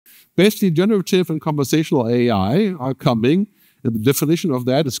Basically, generative and conversational AI are coming, and the definition of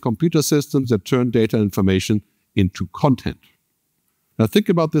that is computer systems that turn data information into content. Now think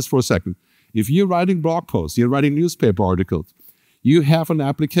about this for a second. If you're writing blog posts, you're writing newspaper articles, you have an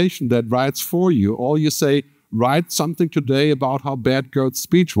application that writes for you, or you say, write something today about how bad Gerd's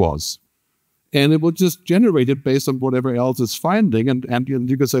speech was. And it will just generate it based on whatever else it's finding, and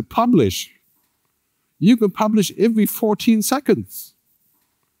you can say, publish. You can publish every 14 seconds.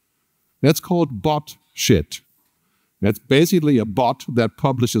 That's called bot shit. That's basically a bot that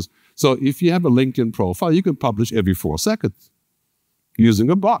publishes. So if you have a LinkedIn profile, you can publish every 4 seconds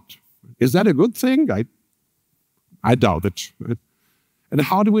using a bot. Is that a good thing? I doubt it. And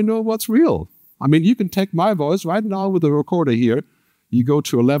how do we know what's real? I mean, you can take my voice right now with the recorder here. You go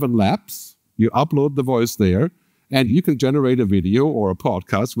to 11 Labs, you upload the voice there, and you can generate a video or a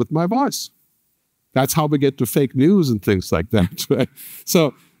podcast with my voice. That's how we get to fake news and things like that. Right?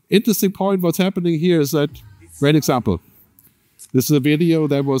 So, interesting point, what's happening here is that, great example. This is a video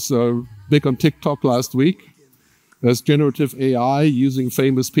that was big on TikTok last week. There's generative AI using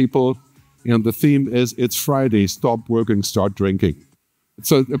famous people, and the theme is, it's Friday, stop working, start drinking.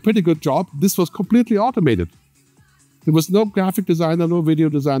 So a pretty good job. This was completely automated. There was no graphic designer, no video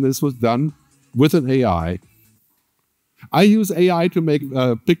designer. This was done with an AI. I use AI to make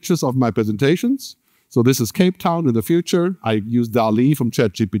pictures of my presentations. So this is Cape Town in the future. I use DALL-E from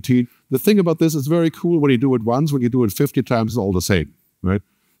ChatGPT. The thing about this is very cool when you do it once. When you do it 50 times, it's all the same, right?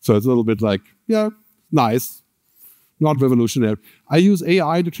 So it's a little bit like, yeah, nice, not revolutionary. I use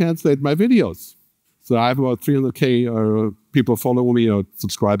AI to translate my videos. So I have about 300K people following me or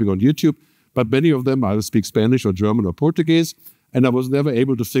subscribing on YouTube, but many of them either speak Spanish or German or Portuguese, and I was never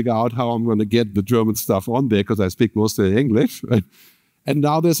able to figure out how I'm going to get the German stuff on there because I speak mostly English. Right? And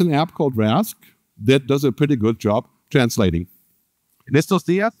now there's an app called Rask that does a pretty good job translating. En estos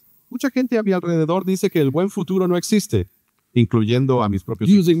días, mucha gente a mi alrededor dice que el buen futuro no existe, incluyendo a mis propios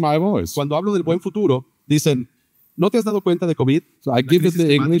hijos. Using my voice. Cuando hablo del buen futuro, dicen, ¿no te has dado cuenta de COVID? So I give it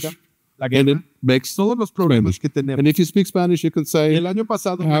the English, and it makes todos los problemas que tenemos. And if you speak Spanish, you can say, el año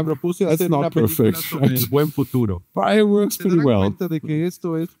pasado me propuse hacer una película sobre el buen futuro. But it works pretty well. De que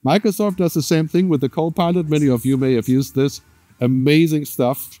esto es... Microsoft does the same thing with the Copilot. Many of you may have used this. Amazing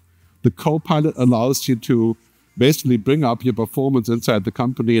stuff. The Copilot allows you to basically bring up your performance inside the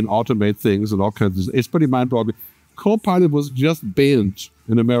company and automate things and all kinds of... It's pretty mind-boggling. Copilot was just banned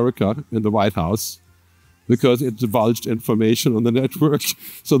in America in the White House because it divulged information on the network.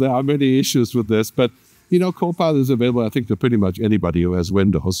 So there are many issues with this. But, you know, Copilot is available, I think, to pretty much anybody who has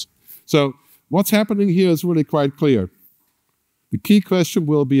Windows. So what's happening here is really quite clear. The key question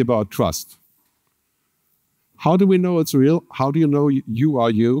will be about trust. How do we know it's real? How do you know you are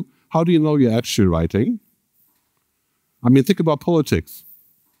you? How do you know you're actually writing? I mean, think about politics.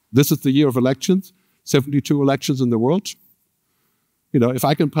 This is the year of elections, 72 elections in the world. You know, if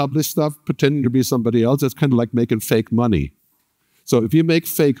I can publish stuff pretending to be somebody else, it's kind of like making fake money. So if you make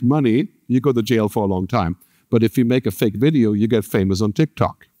fake money, you go to jail for a long time. But if you make a fake video, you get famous on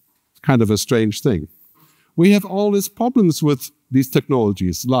TikTok. It's kind of a strange thing. We have all these problems with these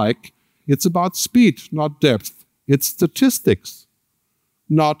technologies, like it's about speed, not depth. It's statistics,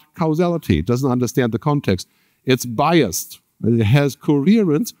 not causality. It doesn't understand the context. It's biased. It has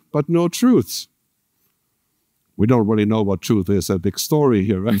coherence, but no truths. We don't really know what truth is, a big story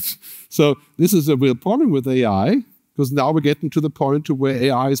here, right? So this is a real problem with AI, because now we're getting to the point to where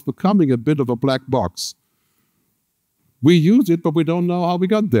AI is becoming a bit of a black box. We use it, but we don't know how we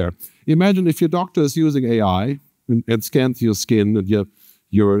got there. Imagine if your doctor is using AI and scans your skin and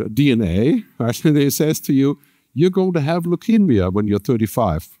your DNA, right? And he says to you, you're going to have leukemia when you're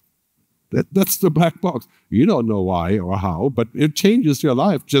 35. That's the black box. You don't know why or how, but it changes your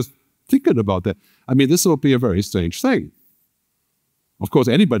life just thinking about that. I mean, this will be a very strange thing. Of course,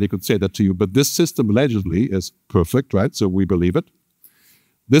 anybody could say that to you, but this system allegedly is perfect, right? So we believe it.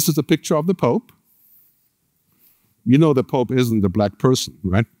 This is a picture of the Pope. You know the Pope isn't a black person,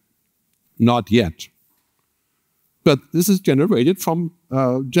 right? Not yet. But this is generated from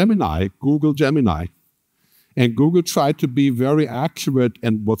Gemini, Google Gemini. And Google tried to be very accurate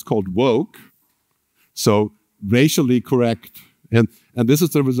and what's called woke, so racially correct. And this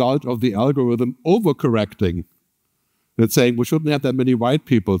is the result of the algorithm overcorrecting. It's saying we shouldn't have that many white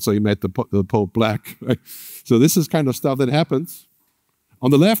people, so you made the Pope black. Right? So this is kind of stuff that happens. On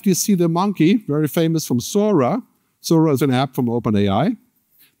the left, you see the monkey, very famous from Sora. Sora is an app from OpenAI.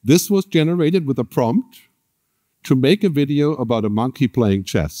 This was generated with a prompt to make a video about a monkey playing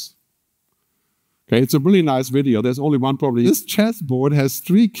chess. Okay, it's a really nice video. There's only one problem. This chessboard has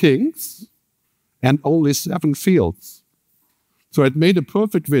 3 kings and only 7 fields. So it made a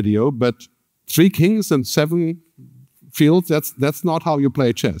perfect video, but 3 kings and 7 fields, that's not how you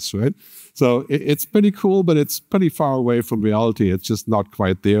play chess, right? So it's pretty cool, but it's pretty far away from reality. It's just not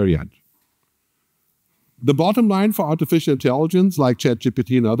quite there yet. The bottom line for artificial intelligence, like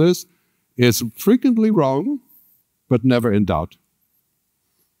ChatGPT and others, is frequently wrong, but never in doubt.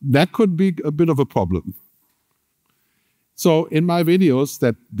 That could be a bit of a problem. So in my videos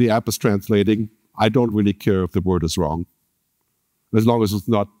that the app is translating, I don't really care if the word is wrong, as long as it's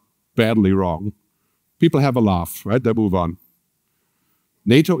not badly wrong. People have a laugh, right? They move on.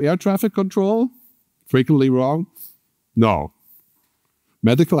 NATO air traffic control, frequently wrong? No.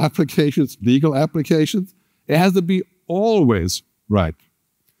 Medical applications, legal applications, it has to be always right.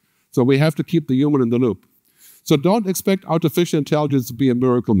 So we have to keep the human in the loop. So don't expect artificial intelligence to be a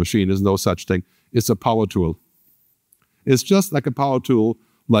miracle machine. There's no such thing. It's a power tool. It's just like a power tool,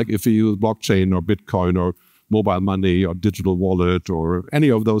 like if you use blockchain or Bitcoin or mobile money or digital wallet or any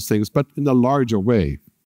of those things, but in a larger way.